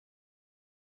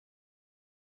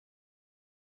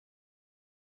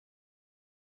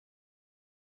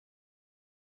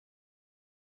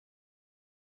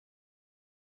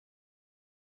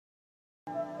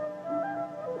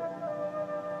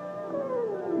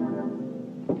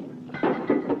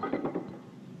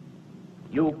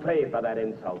You pay for that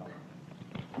insult.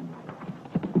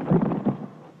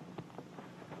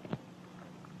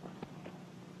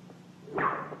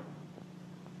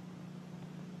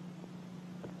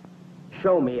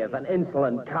 Show me if an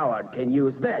insolent coward can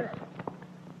use this.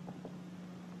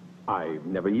 I've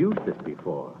never used this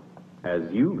before, as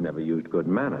you've never used good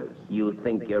manners. You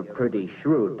think you're pretty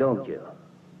shrewd, don't you?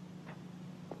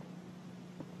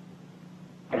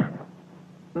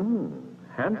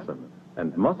 Handsome.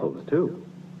 And muscles, too.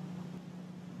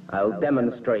 I'll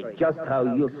demonstrate just how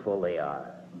useful they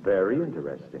are. Very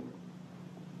interesting.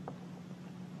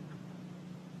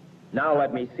 Now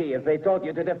let me see if they taught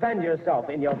you to defend yourself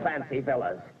in your fancy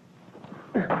villas.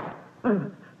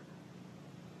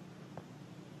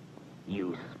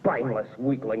 You spineless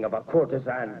weakling of a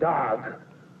courtesan dog.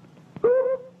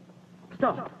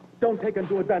 Stop! Don't take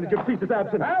undue advantage of Caesar's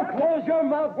absence. Now close your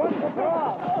mouth once and for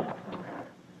all.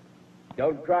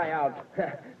 Don't cry out.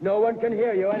 No one can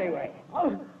hear you anyway.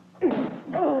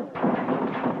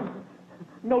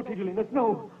 No, Tigellinus,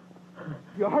 no.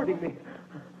 You're hurting me.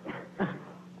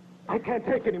 I can't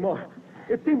take any more.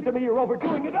 It seems to me you're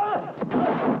overdoing it.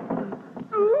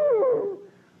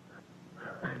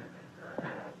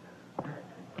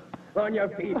 On your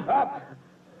feet, up.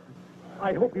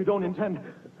 I hope you don't intend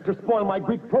to spoil my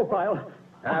Greek profile.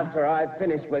 After I've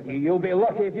finished with you, you'll be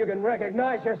lucky if you can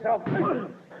recognize yourself.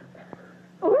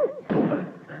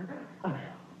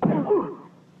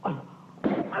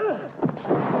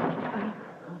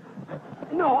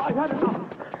 No, I've had enough.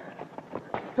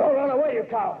 Don't run away, you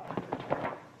cow.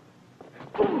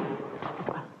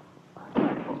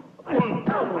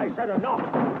 I said enough.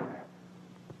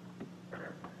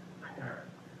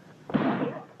 So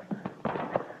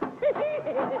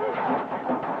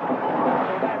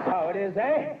that's how it is,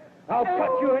 eh? I'll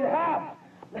cut you in half.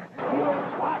 You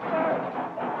bastard!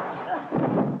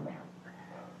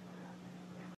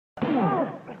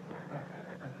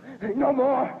 No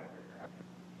more.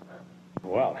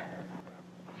 Well,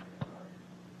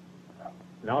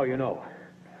 now you know.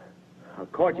 A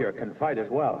courtier can fight as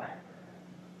well.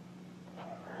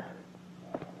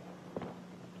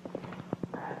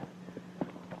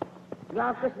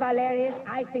 Glaucus Valerius,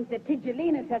 I think that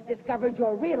Tigellinus has discovered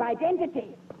your real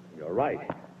identity. You're right.